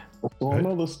so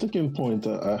another sticking point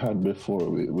that I had before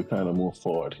we kind of move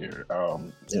forward here.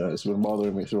 It's been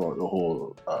bothering me throughout the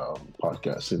whole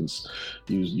podcast since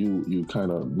you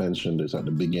kind of mentioned this at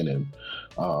the beginning.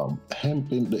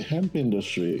 The hemp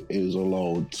industry is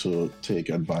allowed to take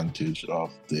advantage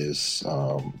of this,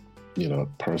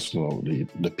 personally,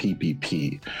 the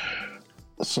PPP.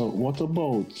 So what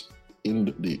about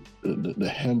in the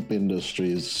hemp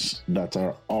industries that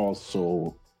are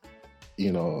also,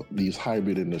 these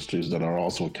hybrid industries that are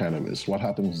also cannabis? What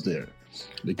happens there?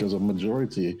 Because a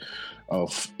majority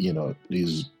of,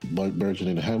 these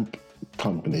burgeoning hemp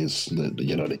companies,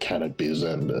 the cannabis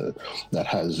and that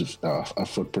has a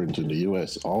footprint in the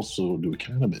U.S. also do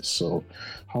cannabis. So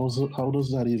how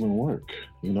does that even work?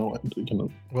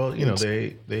 Well,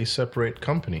 they separate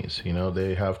companies.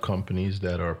 They have companies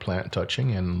that are plant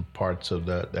touching and parts of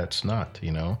that's not.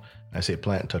 I say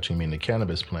plant touching, meaning the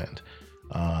cannabis plant.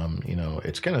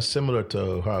 It's kind of similar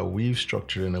to how we've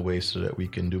structured in a way so that we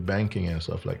can do banking and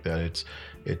stuff like that.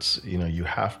 It's you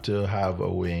have to have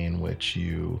a way in which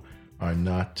you are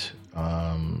not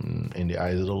in the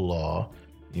eyes of the law,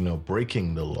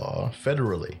 breaking the law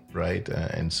federally, right?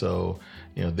 And so,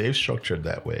 they've structured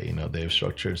that way. They've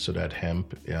structured so that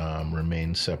hemp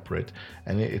remains separate,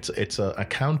 and it's a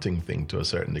accounting thing to a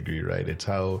certain degree, right? It's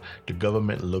how the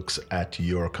government looks at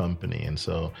your company, and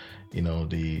so,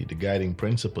 the guiding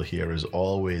principle here is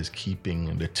always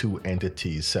keeping the two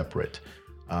entities separate,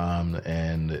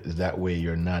 and that way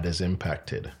you're not as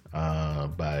impacted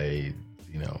by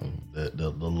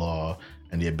the law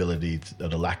and the ability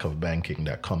the lack of banking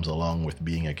that comes along with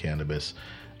being a cannabis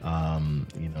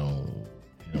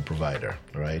provider,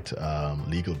 right?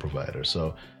 Legal provider.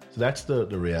 So that's the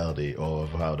reality of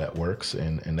how that works,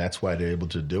 and that's why they're able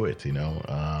to do it.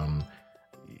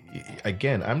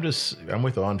 Again, I'm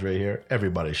with Andre here.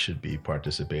 Everybody should be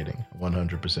participating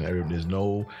 100%. There's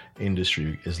no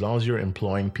industry, as long as you're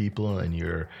employing people and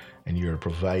you're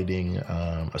providing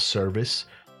a service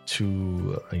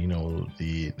to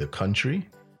the country,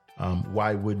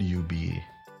 why would you be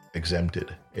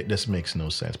exempted? It just makes no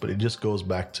sense. But it just goes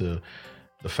back to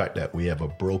the fact that we have a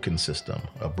broken system,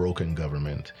 a broken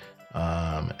government,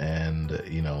 and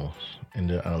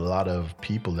a lot of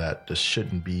people that just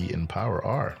shouldn't be in power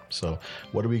are. So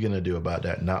what are we going to do about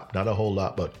that? Not a whole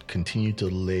lot, but continue to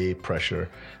lay pressure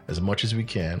as much as we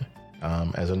can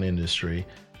as an industry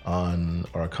on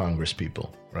our Congress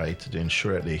people, right, to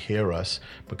ensure that they hear us,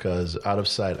 because out of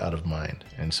sight, out of mind.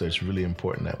 And so it's really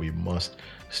important that we must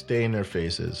stay in their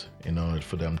faces in order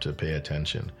for them to pay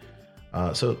attention.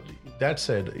 So that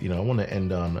said, I want to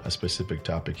end on a specific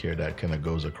topic here that kind of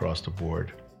goes across the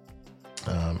board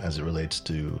as it relates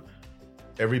to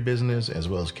every business as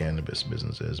well as cannabis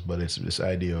businesses, but it's this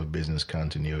idea of business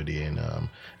continuity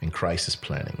and crisis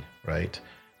planning, right?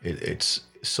 It's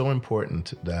so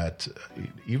important that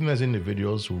even as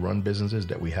individuals who run businesses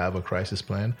that we have a crisis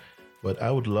plan, but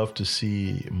I would love to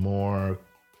see more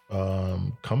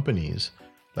companies,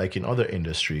 like in other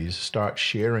industries, start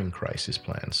sharing crisis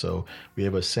plans. So we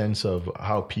have a sense of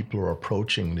how people are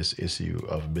approaching this issue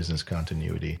of business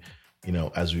continuity,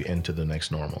 as we enter the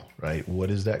next normal, right? What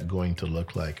is that going to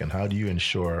look like? And how do you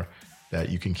ensure that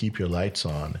you can keep your lights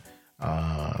on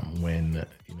when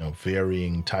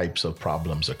varying types of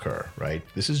problems occur, right?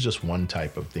 This is just one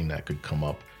type of thing that could come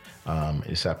up.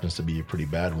 This happens to be a pretty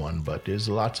bad one, but there's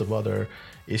lots of other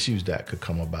issues that could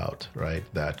come about, right,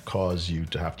 that cause you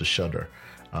to have to shutter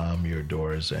your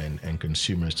doors and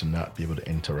consumers to not be able to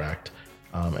interact.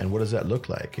 And what does that look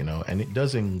like? And it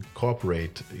does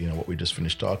incorporate, what we just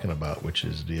finished talking about, which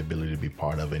is the ability to be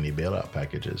part of any bailout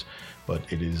packages. But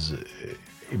it is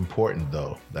important,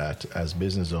 though, that as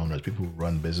business owners, people who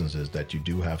run businesses, that you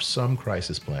do have some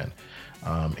crisis plan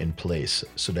in place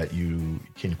so that you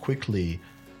can quickly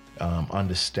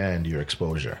understand your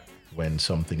exposure when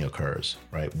something occurs,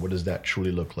 right? What does that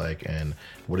truly look like? And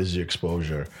what is your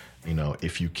exposure,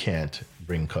 if you can't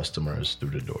bring customers through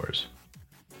the doors?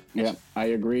 Yeah, I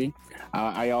agree.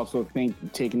 I also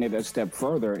think taking it a step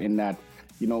further in that,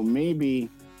 maybe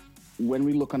when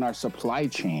we look on our supply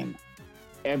chain,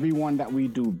 everyone that we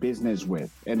do business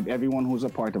with and everyone who's a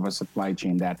part of a supply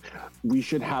chain, that we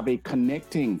should have a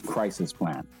connecting crisis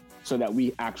plan so that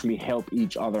we actually help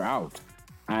each other out.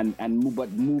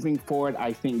 But moving forward,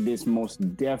 I think this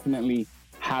most definitely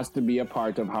has to be a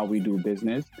part of how we do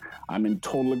business. I'm in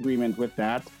total agreement with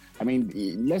that. I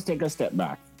mean, let's take a step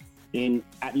back.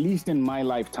 At least in my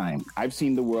lifetime, I've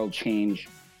seen the world change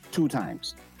 2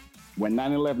 times, when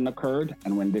 9/11 occurred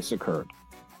and when this occurred.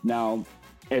 Now,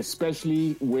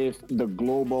 especially with the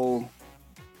global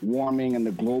warming and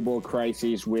the global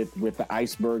crises with the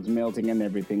icebergs melting and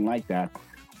everything like that,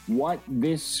 what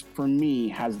this for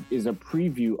me is a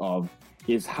preview of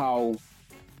is how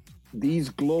these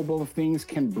global things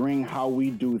can bring how we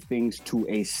do things to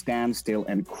a standstill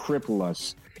and cripple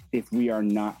us if we are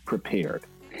not prepared.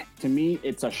 To me,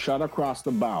 it's a shot across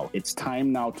the bow. It's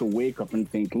time now to wake up and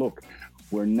think, look,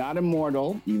 we're not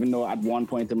immortal, even though at one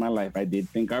point in my life I did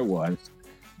think I was,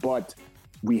 but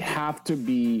we have to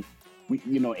be,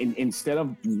 instead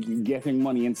of getting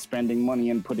money and spending money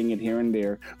and putting it here and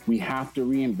there, we have to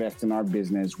reinvest in our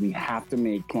business. We have to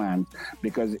make plans,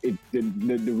 because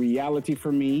the reality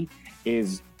for me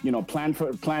is,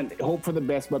 hope for the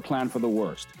best, but plan for the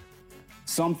worst.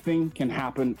 Something can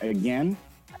happen again.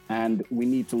 And we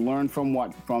need to learn from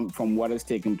what has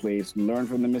taken place, learn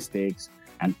from the mistakes,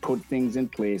 and put things in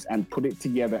place and put it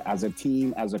together as a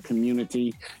team, as a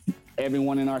community.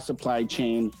 Everyone in our supply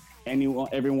chain,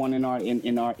 everyone in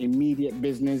our immediate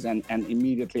business, and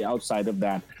immediately outside of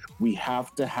that, we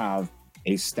have to have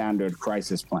a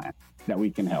crisis plan that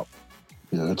we can help.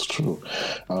 Yeah, it's true.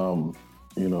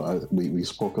 We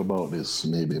spoke about this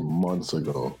maybe months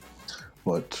ago.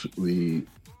 but we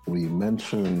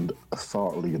mentioned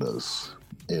thought leaders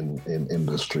in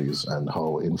industries and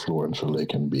how influential they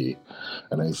can be.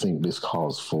 And I think this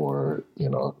calls for,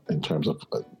 in terms of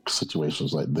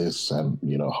situations like this and,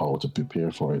 how to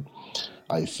prepare for it,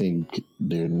 I think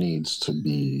there needs to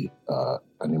be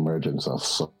an emergence of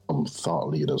some thought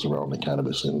leaders around the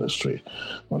cannabis industry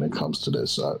when it comes to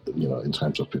this, in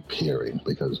terms of preparing.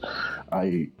 Because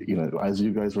as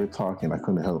you guys were talking, I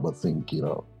couldn't help but think,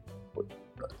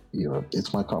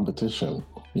 it's my competition.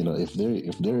 If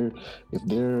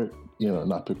they're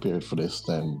not prepared for this,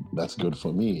 then that's good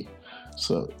for me.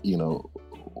 So,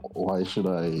 why should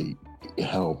I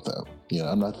help them?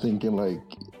 I'm not thinking like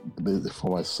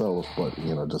for myself, but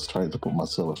just trying to put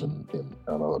myself in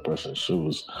another person's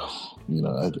shoes.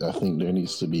 I think there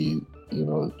needs to be,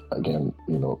 again,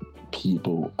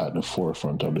 people at the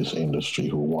forefront of this industry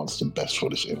who wants the best for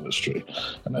this industry,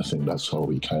 and I think that's how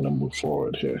we kind of move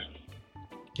forward here.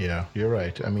 Yeah, you're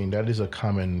right. I mean, that is a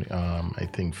common, I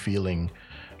think, feeling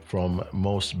from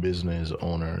most business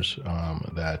owners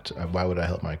that why would I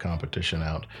help my competition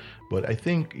out? But I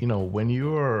think, when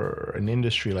you're an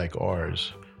industry like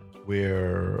ours,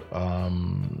 where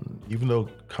even though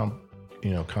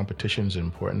competition is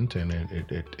important and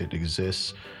it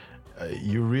exists,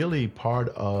 you're really part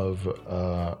of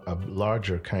a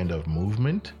larger kind of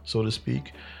movement, so to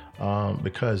speak.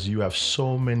 Because you have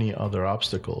so many other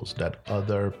obstacles that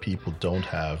other people don't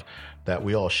have that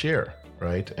we all share,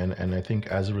 right? And I think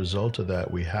as a result of that,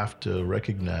 we have to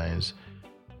recognize,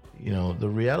 the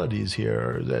realities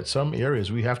here that some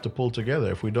areas we have to pull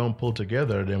together. If we don't pull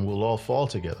together, then we'll all fall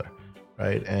together,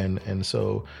 right? And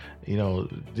so,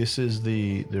 this is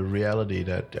the reality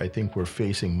that I think we're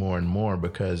facing more and more,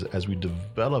 because as we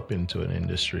develop into an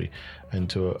industry,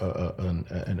 into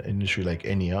an industry like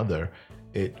any other,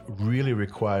 it really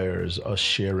requires us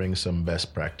sharing some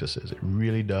best practices. It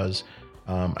really does.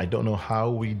 I don't know how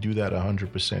we do that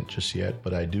 100% just yet,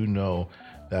 but I do know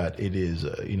that it is,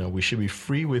 we should be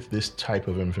free with this type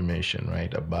of information,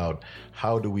 right? About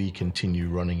how do we continue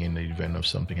running in the event of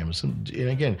something. And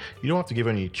again, you don't have to give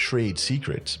any trade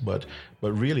secrets, but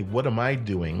really, what am I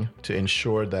doing to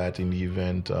ensure that in the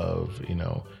event of,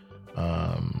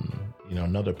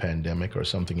 another pandemic or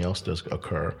something else does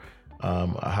occur,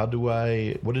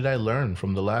 what did I learn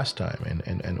from the last time,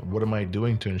 and what am I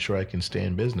doing to ensure I can stay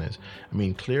in business? I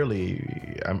mean, clearly,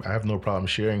 I have no problem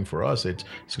sharing. For us, it's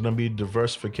going to be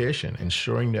diversification,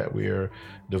 ensuring that we're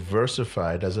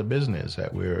diversified as a business,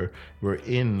 that we're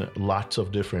in lots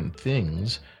of different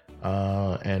things,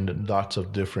 and lots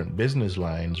of different business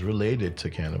lines related to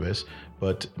cannabis,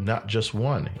 but not just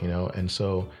one, and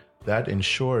so that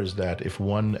ensures that if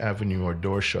one avenue or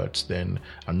door shuts, then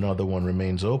another one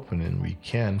remains open and we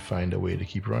can find a way to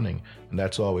keep running. And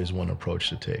that's always one approach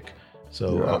to take.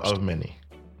 So of many.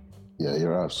 Yeah,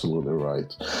 you're absolutely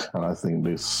right. And I think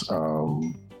this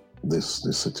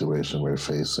situation we're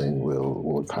facing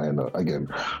will kind of, again,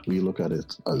 we look at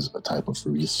it as a type of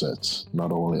reset,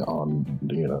 not only on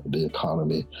the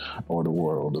economy or the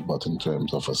world, but in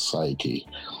terms of a psyche.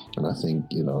 And I think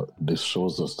this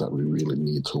shows us that we really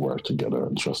need to work together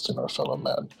and trust in our fellow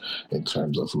man in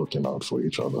terms of looking out for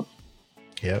each other.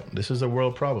 Yeah, this is a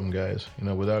world problem, guys,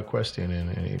 without question,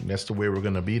 and that's the way we're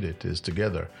going to beat it, is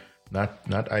together.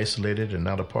 Not isolated and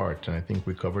not apart. And I think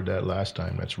we covered that last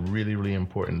time. That's really, really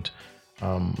important,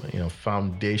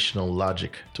 foundational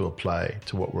logic to apply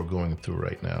to what we're going through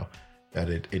right now. That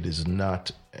it is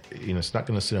not, it's not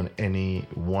going to sit on any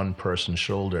one person's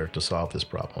shoulder to solve this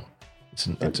problem. It's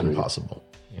impossible,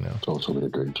 Totally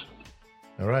agreed.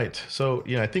 All right. So,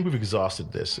 I think we've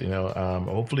exhausted this.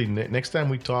 Hopefully next time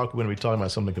we talk, we're going to be talking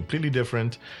about something completely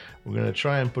different. We're going to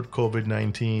try and put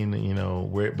COVID-19,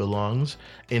 where it belongs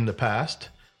in the past,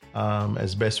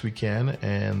 as best we can,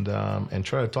 and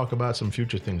try to talk about some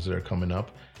future things that are coming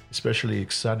up, especially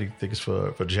exciting things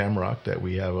for Jamrock that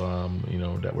we have,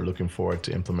 that we're looking forward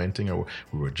to implementing, or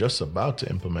we were just about to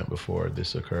implement before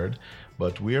this occurred.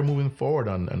 But we are moving forward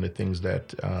on the things that,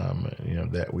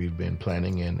 that we've been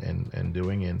planning and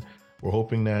doing. And we're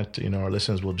hoping that, our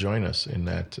listeners will join us in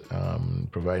that,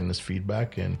 providing us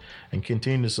feedback and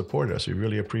continue to support us. We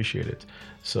really appreciate it.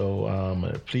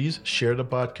 So please share the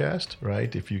podcast,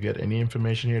 right? If you get any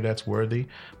information here that's worthy,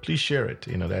 please share it.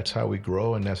 That's how we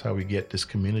grow, and that's how we get this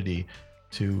community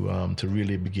to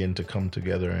really begin to come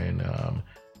together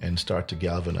and start to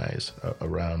galvanize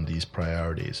around these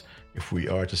priorities. If we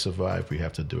are to survive, we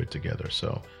have to do it together.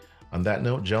 So on that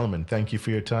note, gentlemen, thank you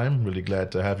for your time. Really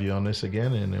glad to have you on this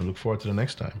again, and I look forward to the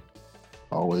next time.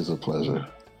 Always a pleasure.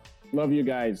 Love you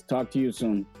guys. Talk to you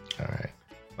soon. All right.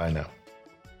 Bye now.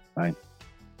 Bye.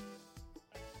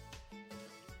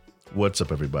 What's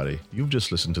up, everybody? You've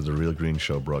just listened to The Real Green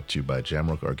Show, brought to you by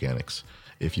Jamrock Organics.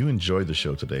 If you enjoyed the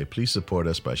show today, please support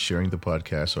us by sharing the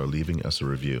podcast or leaving us a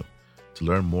review. To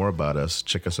learn more about us,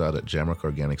 check us out at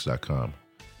jamrockorganics.com.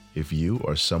 If you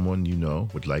or someone you know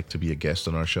would like to be a guest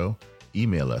on our show,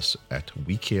 email us at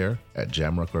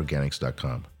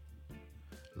wecare@jamrockorganics.com.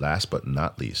 Last but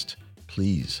not least,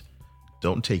 please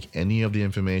don't take any of the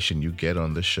information you get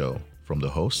on this show from the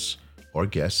hosts or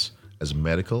guests as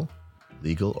medical,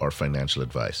 legal, or financial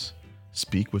advice.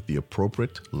 Speak with the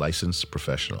appropriate licensed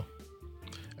professional.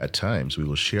 At times, we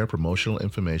will share promotional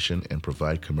information and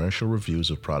provide commercial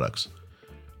reviews of products.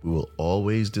 We will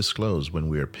always disclose when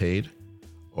we are paid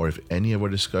or if any of our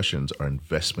discussions are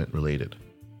investment related.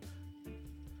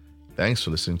 Thanks for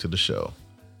listening to the show.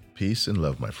 Peace and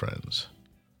love, my friends.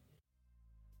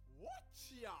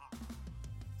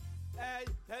 Hey,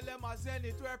 tell them I send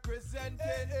it representing.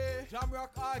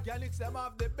 Jamrock Organics, them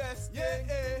have the best.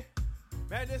 Yeah.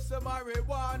 Medicine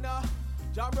marijuana.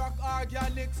 Jamrock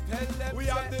Organics, tell them we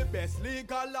have the best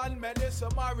legal and medicine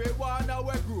marijuana.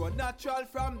 We grow natural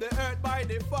from the earth by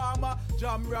the farmer.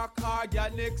 Jamrock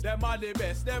Organics, them are the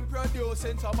best. Them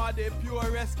producing some of the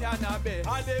purest cannabis.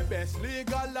 Are the best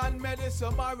legal and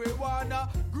medicine marijuana.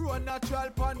 Grow natural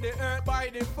from the earth by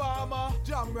the farmer.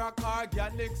 Jamrock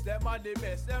Organics, them are the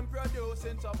best. Them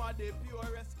producing some of the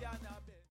purest cannabis.